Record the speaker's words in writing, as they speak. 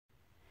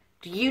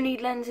Do you need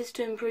lenses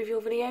to improve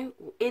your video?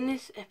 In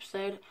this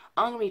episode,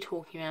 I'm going to be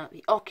talking about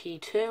the Aukey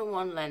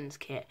 2-in-1 lens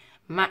kit,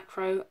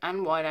 macro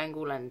and wide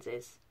angle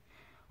lenses.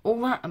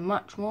 All that and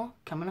much more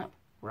coming up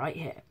right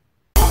here.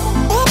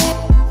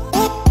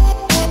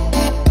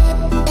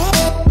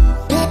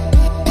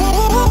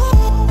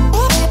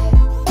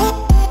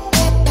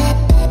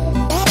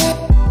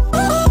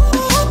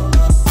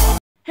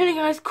 Hey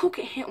guys,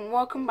 Coolcat here and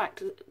welcome back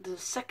to the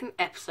second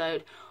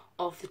episode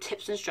of the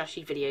Tips and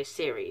Strategy video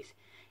series.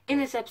 In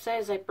this episode,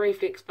 as I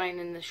briefly explained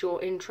in the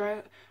short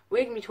intro,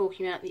 we're going to be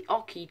talking about the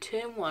Aukey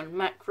 2-in-1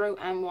 macro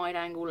and wide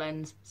angle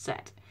lens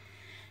set.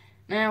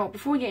 Now,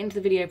 before we get into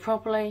the video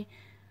properly,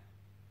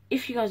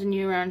 if you guys are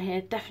new around here,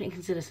 definitely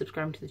consider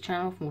subscribing to the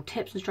channel for more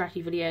tips and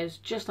strategy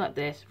videos just like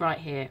this right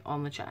here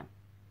on the channel.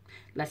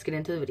 Let's get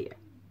into the video.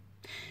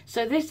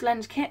 So this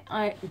lens kit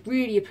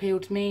really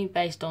appealed to me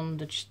based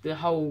on the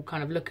whole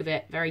kind of look of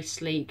it. Very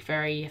sleek,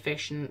 very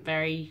efficient,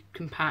 very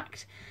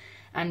compact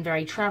and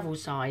very travel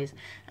size.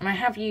 And I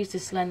have used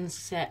this lens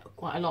set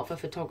quite a lot for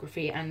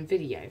photography and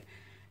video.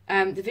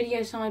 The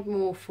video side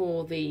more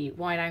for the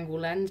wide angle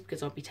lens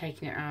because I'll be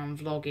taking it around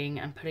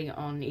vlogging and putting it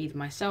on either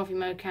my selfie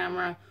mode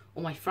camera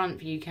or my front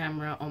view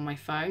camera on my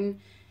phone,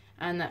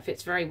 and that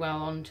fits very well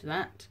onto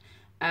that.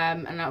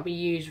 And that'll be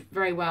used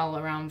very well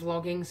around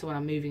vlogging, so when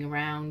I'm moving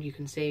around you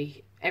can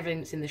see everything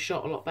that's in the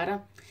shot a lot better.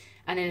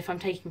 And then if I'm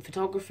taking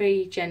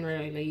photography,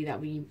 generally that'll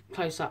be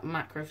close-up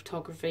macro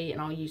photography, and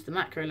I'll use the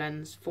macro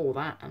lens for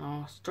that, and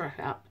I'll strap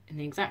it up in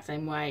the exact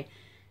same way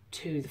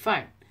to the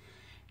phone.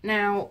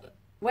 Now,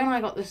 when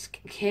I got this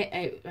kit,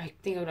 I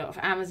think I got it off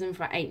Amazon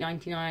for about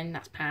 $8.99,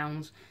 that's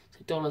pounds, so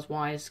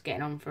dollars-wise,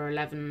 getting on for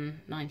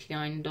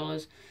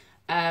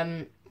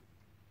 $11.99.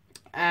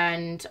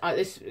 And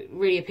this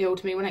really appealed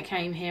to me. When it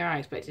came here, I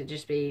expected it to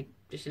just be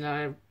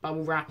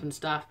bubble wrap and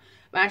stuff,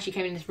 but it actually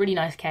came in this really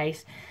nice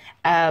case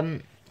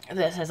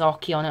that says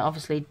Aukey on it,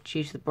 obviously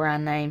due to the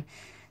brand name,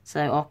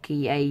 so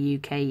Aukey,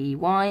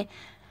 A-U-K-E-Y.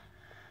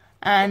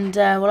 And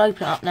we'll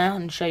open it up now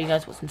and show you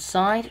guys what's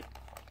inside.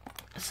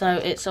 So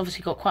it's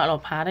obviously got quite a lot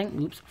of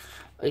padding. Oops,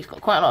 it's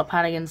got quite a lot of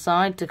padding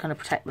inside to kind of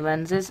protect the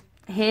lenses.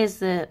 Here's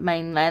the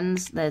main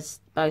lens.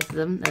 There's both of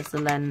them. There's the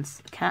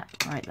lens cap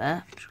right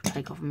there, which will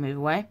take off and move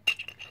away.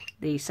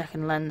 The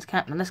second lens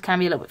cap. Now this can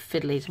be a little bit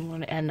fiddly, so I'm going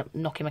to end up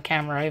knocking my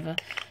camera over.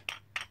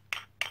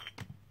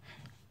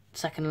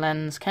 Second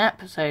lens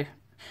cap. So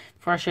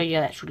before I show you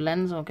the actual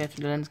lens, I'll go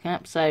through the lens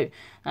cap. So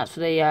that's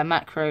for the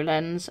macro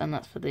lens, and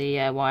that's for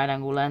the wide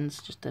angle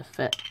lens, just to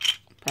fit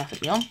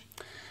perfectly on.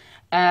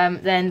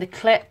 Then the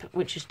clip,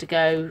 which is to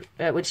go,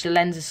 which the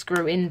lenses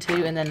screw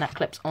into, and then that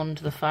clips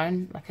onto the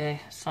phone, like a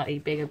slightly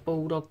bigger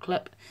bulldog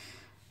clip.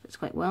 Fits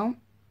quite well.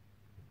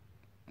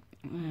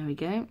 There we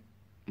go.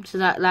 So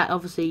that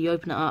obviously you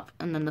open it up,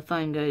 and then the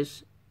phone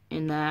goes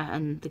in there,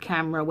 and the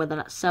camera, whether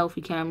that's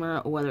selfie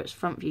camera or whether it's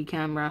front view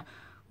camera,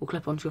 will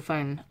clip onto your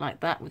phone like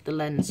that with the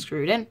lens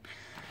screwed in.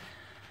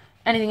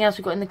 Anything else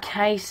we've got in the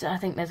case? I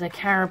think there's a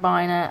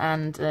carabiner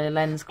and a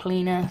lens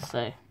cleaner,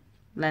 so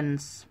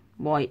lens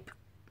wipe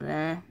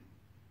there.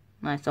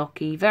 Nice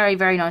Aukey. Very,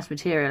 very nice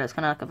material. It's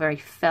kind of like a very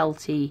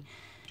felty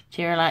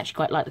material. I actually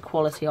quite like the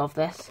quality of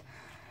this.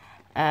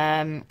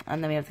 And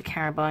then we have the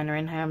carabiner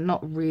in here. I'm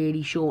not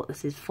really sure what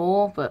this is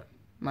for, but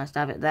nice to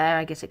have it there.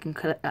 I guess it can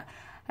cut it.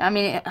 I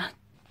mean,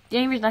 the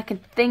only reason I can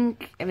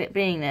think of it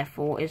being there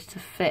for is to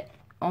fit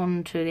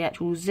onto the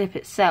actual zip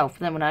itself.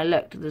 And then when I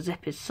looked, the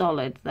zip is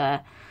solid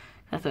there.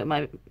 I thought it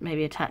might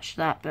maybe attach to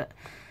that, but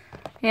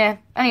yeah.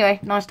 Anyway,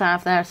 nice to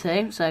have there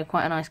too. So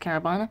quite a nice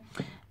carabiner.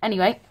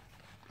 Anyway,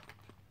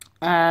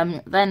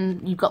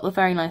 then you've got the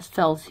very nice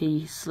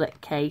felty slick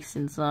case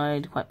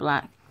inside, quite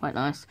black, quite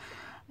nice,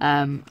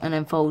 and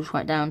then folds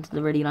right down to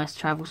the really nice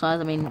travel size.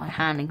 I mean, my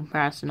hand in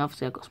comparison,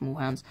 obviously I've got small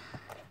hands,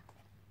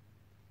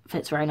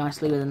 fits very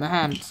nicely within the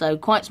hand. So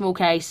quite small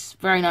case,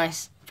 very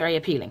nice, very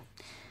appealing.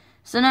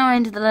 So now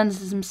into the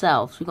lenses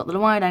themselves. We've got the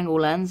wide angle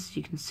lens,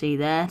 you can see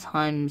there,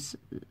 times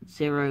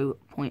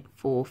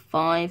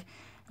 0.45,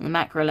 and the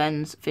macro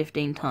lens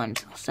 15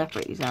 times. I'll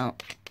separate these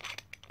out.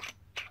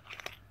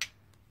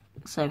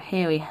 So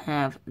here we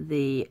have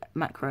the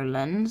macro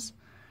lens.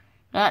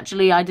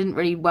 Actually, I didn't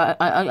really work.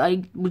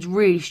 I was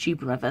really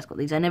stupid when I first got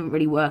these. I never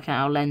really worked out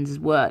how lenses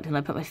worked, and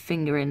I put my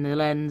finger in the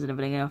lens and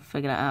everything, and I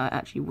figured out how it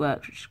actually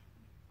works, which is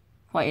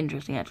quite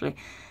interesting actually.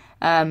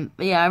 But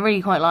yeah, I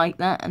really quite like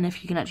that. And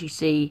if you can actually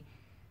see,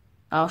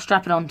 I'll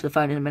strap it onto the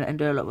phone in a minute and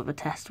do a little bit of a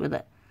test with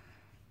it.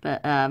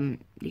 But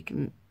you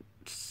can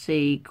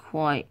see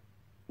quite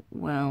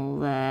well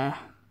there.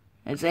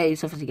 It's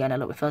obviously getting a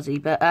little bit fuzzy,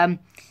 but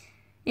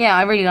yeah,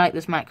 I really like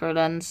this macro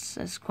lens.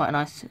 It's quite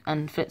nice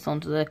and fits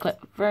onto the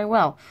clip very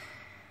well.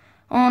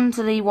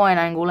 Onto the wide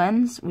angle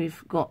lens,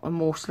 we've got a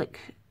more slick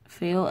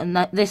feel, and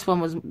this one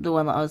was the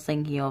one that I was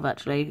thinking of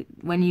actually.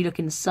 When you look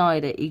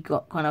inside it, you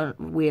got kind of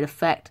a weird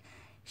effect.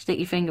 You stick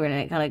your finger in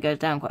it, it kind of goes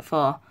down quite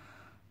far.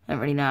 I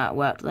don't really know how it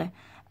worked though.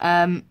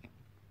 And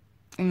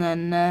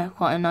then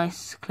quite a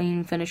nice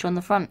clean finish on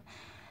the front.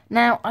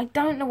 Now, I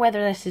don't know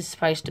whether this is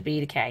supposed to be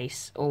the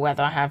case, or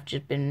whether I have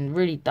just been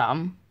really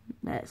dumb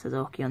There it says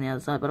Aukey on the other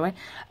side, by the way.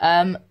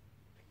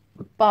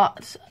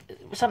 But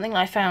something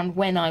I found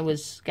when I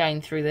was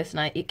going through this,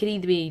 and it could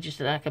either be just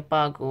like a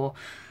bug or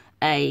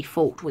a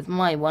fault with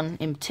my one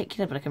in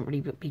particular, but I couldn't really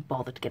be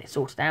bothered to get it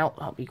sorted out,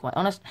 I'll be quite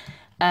honest,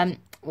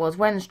 was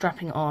when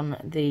strapping on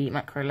the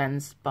macro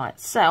lens by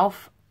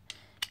itself,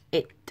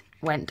 it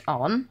went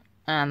on,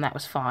 and that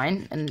was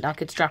fine, and I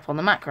could strap on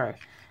the macro.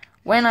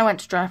 When I went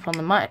to strap on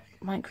the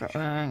micro,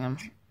 hang on,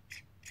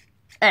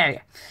 there we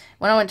go.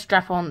 When I went to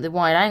strap on the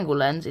wide-angle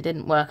lens, it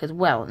didn't work as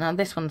well. Now,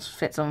 this one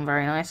fits on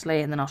very nicely,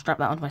 and then I'll strap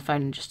that onto my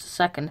phone in just a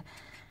second.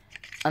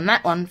 And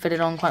that one fitted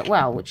on quite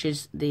well, which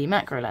is the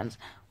macro lens.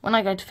 When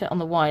I go to fit on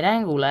the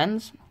wide-angle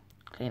lens,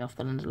 clean off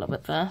the lens a little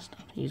bit first.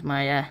 Use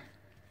my,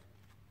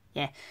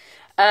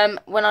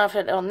 when I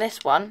fit it on this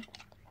one,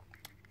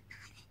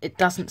 it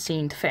doesn't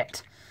seem to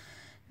fit.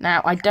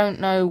 Now, I don't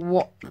know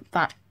what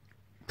that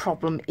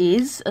problem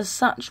is as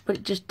such, but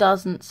it just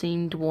doesn't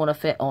seem to want to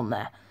fit on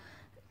there.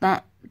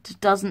 That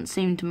just doesn't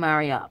seem to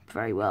marry up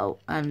very well,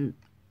 and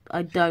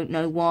I don't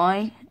know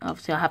why.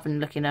 Obviously, I have been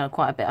looking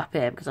quite a bit up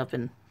here because I've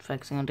been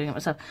focusing on doing it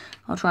myself.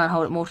 I'll try and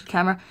hold it more to the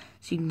camera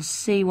so you can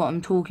see what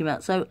I'm talking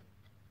about. So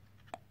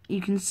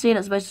you can see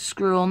it's supposed to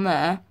screw on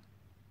there,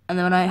 and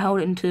then when I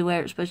hold it into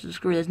where it's supposed to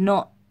screw, there's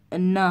not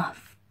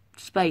enough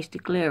space to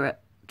clear it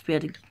to be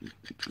able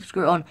to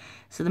screw it on.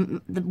 So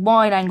the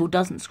wide angle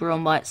doesn't screw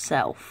on by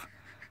itself,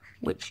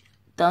 which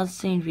does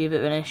seem to be a bit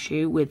of an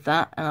issue with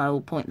that, and I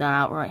will point that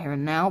out right here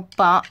and now,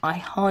 but I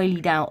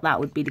highly doubt that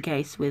would be the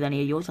case with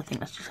any of yours. I think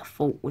that's just a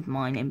fault with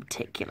mine in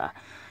particular,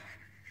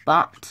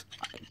 but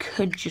it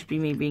could just be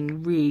me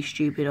being really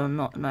stupid on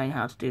not knowing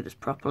how to do this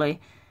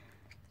properly,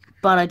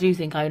 but I do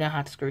think I know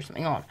how to screw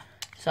something on.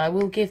 So I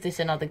will give this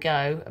another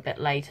go a bit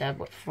later,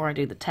 but before I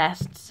do the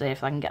test, see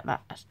if I can get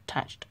that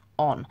attached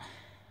on.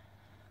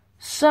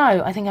 So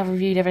I think I've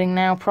reviewed everything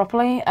now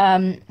properly.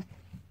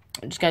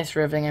 Just go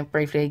through everything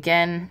briefly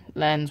again.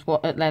 Lens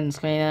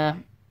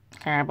cleaner,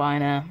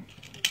 carabiner,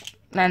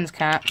 lens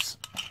caps,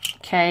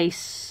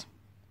 case,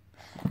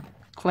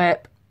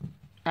 clip,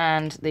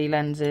 and the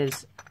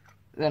lenses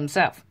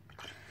themselves.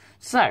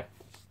 So,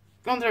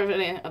 gone through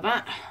everything of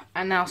that,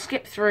 and now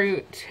skip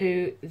through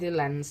to the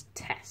lens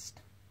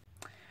test.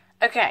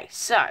 Okay,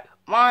 so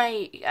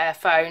my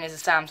phone is a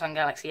Samsung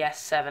Galaxy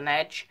S7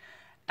 Edge,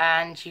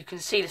 and you can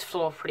see this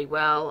floor pretty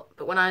well,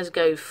 but when I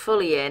go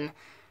fully in,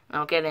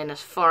 I'll get in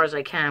as far as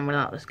I can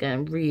without this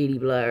going really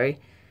blurry,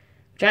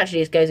 which actually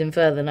just goes in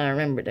further than I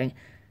remember it doing.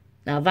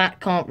 Now that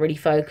can't really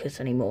focus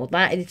anymore.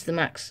 That is the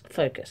max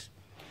focus.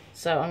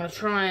 So I'm going to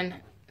try and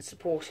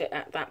support it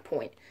at that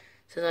point.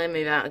 So as I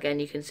move out again,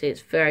 you can see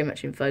it's very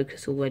much in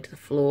focus all the way to the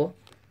floor.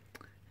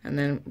 And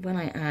then when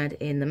I add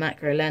in the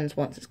macro lens,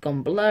 once it's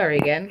gone blurry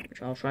again,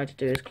 which I'll try to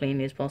do as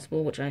cleanly as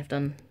possible, which I've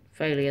done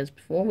failures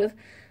before with,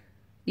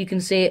 you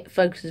can see it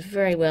focuses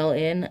very well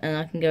in, and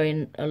I can go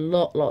in a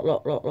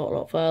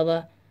lot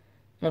further.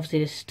 And obviously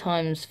this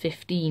times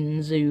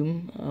 15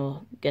 zoom,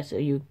 or I guess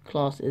you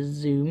class it as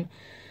zoom.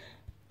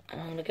 And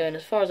I'm going to go in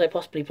as far as I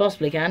possibly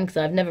can, because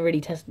I've never really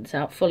tested this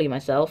out fully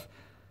myself.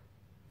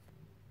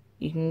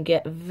 You can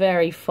get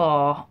very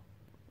far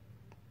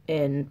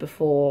in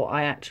before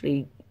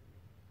you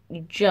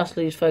just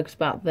lose focus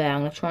about there.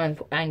 I'm going to try and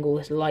angle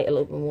this light a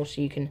little bit more so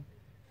you can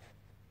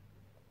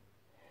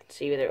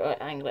see whether I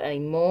angle it any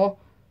more.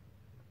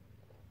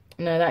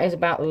 No, that is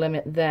about the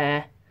limit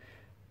there.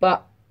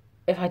 But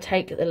if I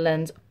take the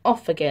lens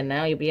off again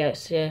now, you'll be able to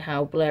see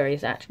how blurry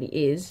this actually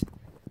is.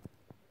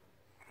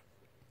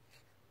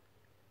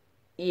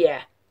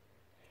 Yeah.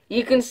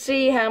 You can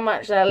see how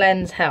much that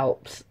lens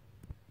helps.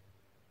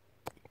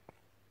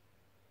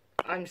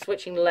 I'm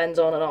switching the lens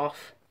on and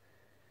off.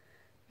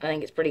 I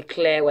think it's pretty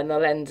clear when the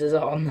lens is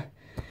on.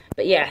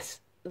 But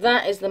yes,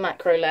 that is the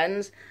macro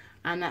lens,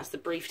 and that's the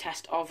brief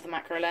test of the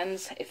macro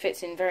lens. It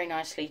fits in very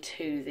nicely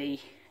to the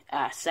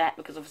set,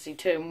 because obviously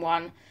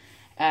 2-in-1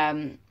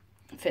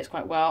 fits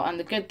quite well. And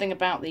the good thing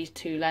about these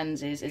two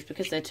lenses is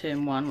because they're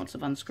 2-in-1, once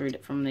I've unscrewed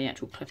it from the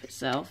actual clip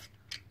itself,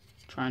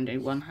 try and do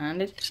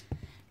one-handed,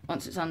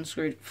 once it's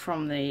unscrewed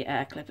from the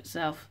clip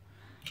itself,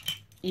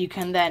 you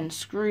can then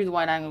screw the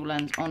wide angle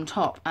lens on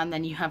top, and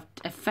then you have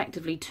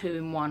effectively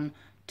 2-in-1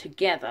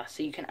 together,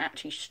 so you can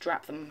actually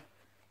strap them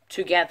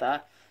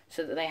together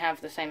so that they have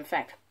the same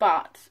effect.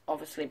 But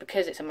obviously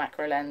because it's a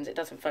macro lens, it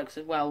doesn't focus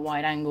as well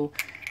wide angle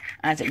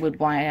as it would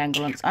wide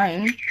angle on its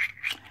own,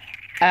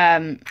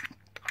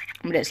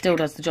 but it still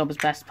does the job as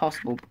best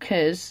possible,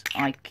 because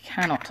I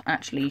cannot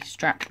actually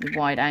strap the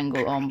wide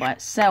angle on by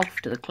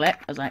itself to the clip,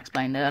 as I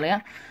explained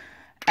earlier,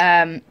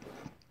 and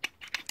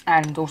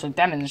also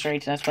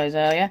demonstrated, I suppose,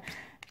 earlier.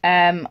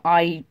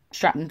 I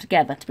strap them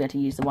together to be able to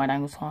use the wide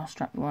angle, so I'll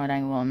strap the wide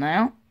angle on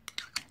now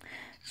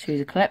to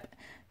the clip.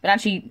 But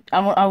actually,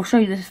 I'll show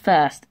you this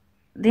first.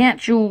 The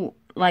actual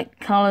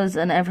colours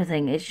and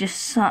everything, it's just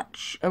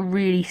such a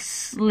really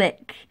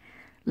slick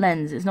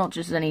lens. It's not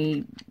just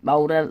any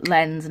older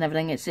lens and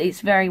everything.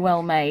 It's very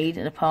well made,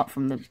 and apart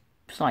from the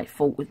slight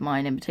fault with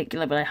mine in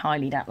particular, but I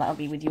highly doubt that'll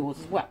be with yours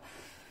as well.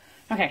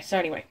 Okay, so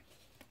anyway,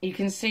 you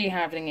can see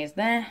how everything is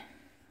there.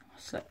 I'll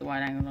slip the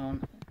wide angle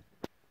on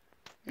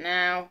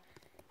Now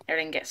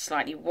everything gets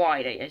slightly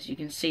wider, as you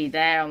can see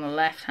there on the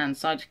left hand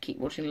side. Just keep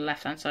watching the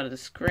left hand side of the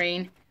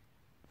screen.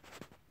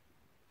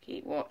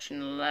 Keep watching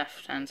the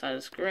left hand side of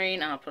the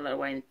screen. I'll pull it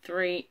away in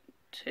 3,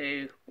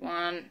 2,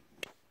 1.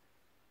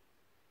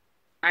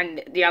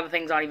 And the other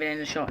things aren't even in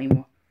the shot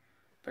anymore.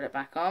 Put it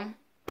back on.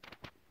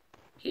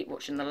 Keep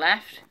watching the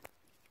left.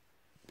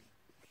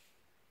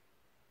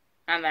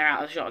 And they're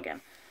out of the shot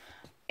again.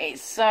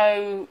 It's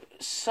so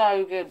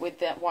good with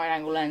that wide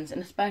angle lens,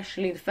 and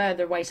especially the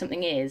further away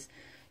something is.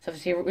 So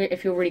obviously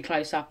if you're really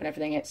close up and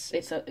everything,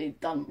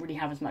 it doesn't really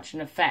have as much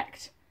an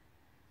effect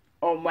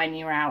on when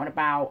you're out and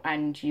about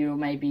and you're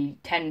maybe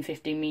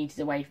 10-15 meters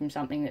away from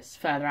something that's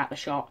further out the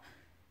shot.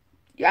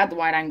 You add the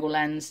wide angle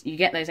lens, you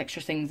get those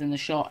extra things in the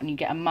shot, and you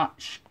get a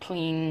much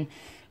cleaner,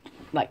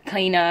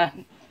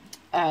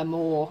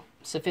 more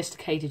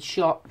sophisticated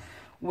shot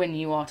when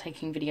you are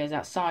taking videos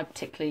outside,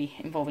 particularly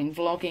involving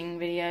vlogging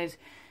videos,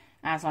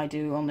 as I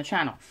do on the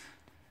channel.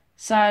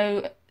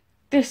 So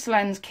this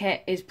lens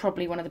kit is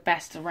probably one of the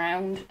best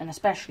around, and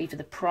especially for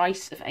the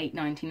price of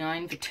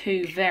 $8.99 for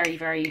two very,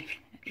 very,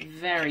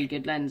 very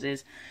good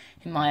lenses,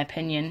 in my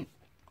opinion.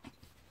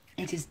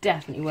 It is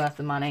definitely worth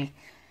the money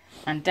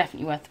and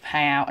definitely worth the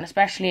payout, and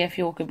especially if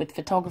you're good with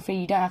photography.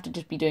 You don't have to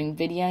just be doing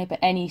video, but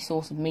any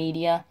source of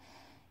media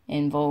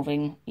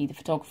involving either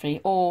photography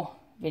or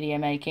video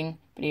making,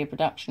 video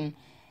production,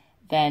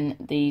 then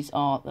these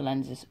are the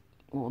lenses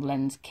or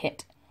lens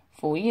kit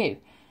for you.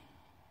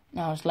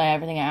 Now I'll just lay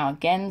everything out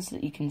again so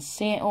that you can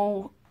see it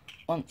all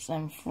once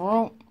and for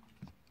all.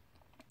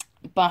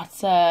 But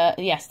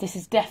yes, this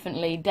is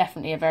definitely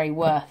a very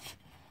worth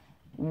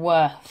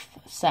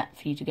set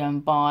for you to go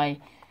and buy.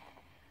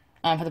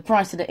 And for the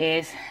price that it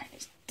is,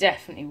 it's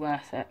definitely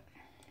worth it.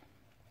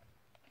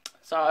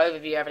 So I'll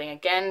overview everything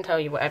again, tell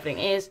you what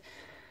everything is,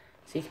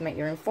 so you can make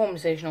your informed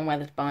decision on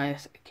whether to buy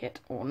this kit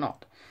or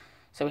not.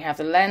 So we have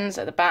the lens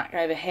at the back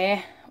over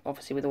here,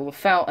 obviously with all the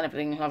felt and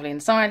everything lovely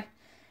inside.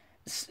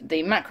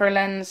 The macro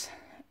lens,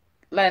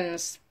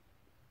 the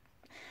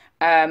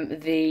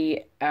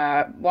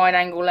wide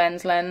angle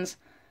lens,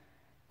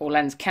 or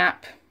lens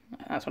cap,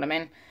 that's what I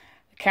mean.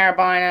 The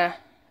carabiner,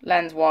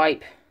 lens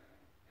wipe,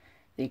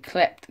 the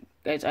clip that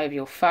goes over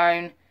your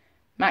phone,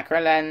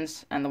 macro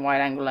lens, and the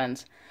wide angle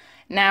lens.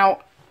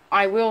 Now,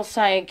 I will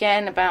say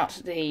again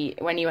about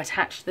when you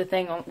attach the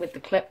thing on with the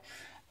clip,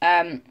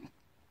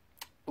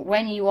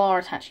 when you are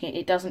attaching it,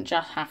 it doesn't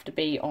just have to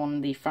be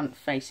on the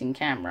front-facing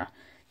camera.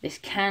 This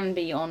can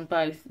be on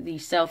both the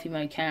selfie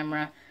mode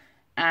camera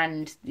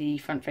and the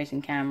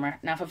front-facing camera.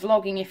 Now, for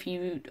vlogging, if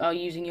you are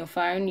using your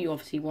phone, you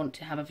obviously want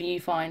to have a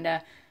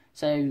viewfinder,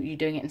 so you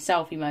doing it in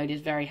selfie mode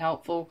is very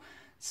helpful.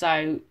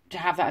 So to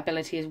have that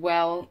ability as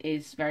well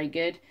is very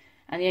good.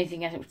 And the only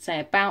thing I would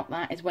say about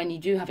that is when you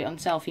do have it on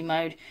selfie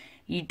mode,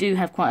 you do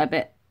have quite a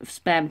bit of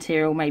spare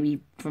material, maybe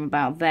from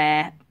about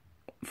there,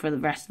 for the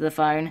rest of the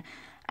phone.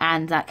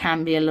 And that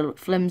can be a little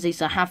flimsy,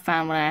 so I have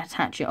found when I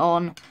attach it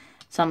on,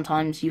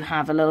 sometimes you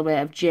have a little bit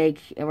of jig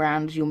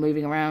around as you're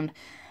moving around,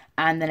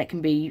 and then it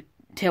can be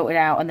tilted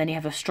out, and then you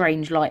have a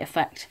strange light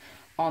effect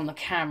on the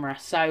camera.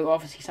 So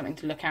obviously something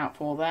to look out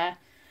for there.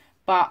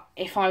 But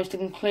if I was to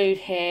conclude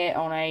here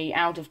on a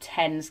out of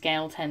 10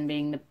 scale, 10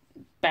 being the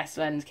best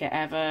lens kit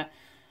ever,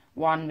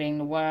 1 being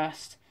the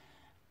worst,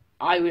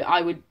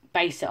 I would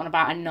base it on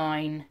about a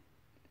 9,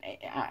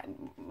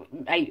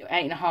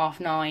 8.5,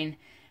 9,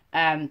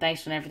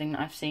 based on everything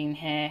that I've seen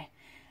here.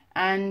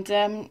 And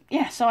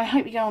yeah, so I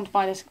hope you go on to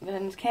buy this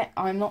lens kit.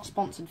 I'm not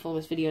sponsored for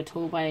this video at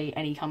all by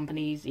any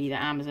companies, either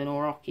Amazon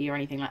or Aukey or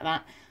anything like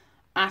that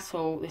at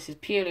all. This is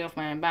purely off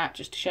my own back,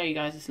 just to show you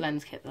guys this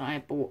lens kit that I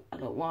bought a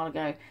little while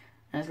ago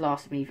and has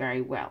lasted me very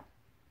well.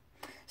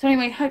 So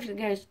anyway, hope you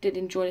guys did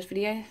enjoy this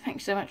video. Thank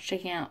you so much for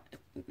checking out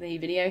the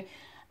video.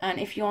 And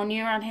if you are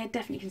new around here,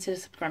 definitely consider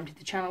subscribing to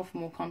the channel for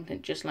more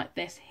content just like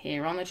this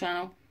here on the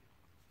channel.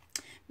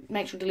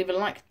 Make sure to leave a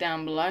like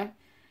down below.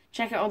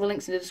 Check out all the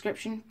links in the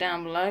description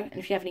down below. And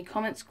if you have any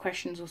comments,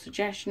 questions or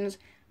suggestions,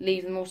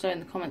 leave them also in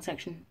the comment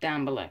section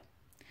down below.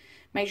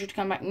 Make sure to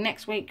come back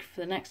next week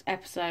for the next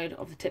episode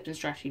of the Tips and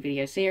Strategy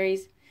video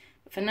series.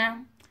 But for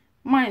now,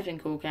 my name's been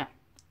Coolcat,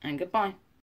 and goodbye.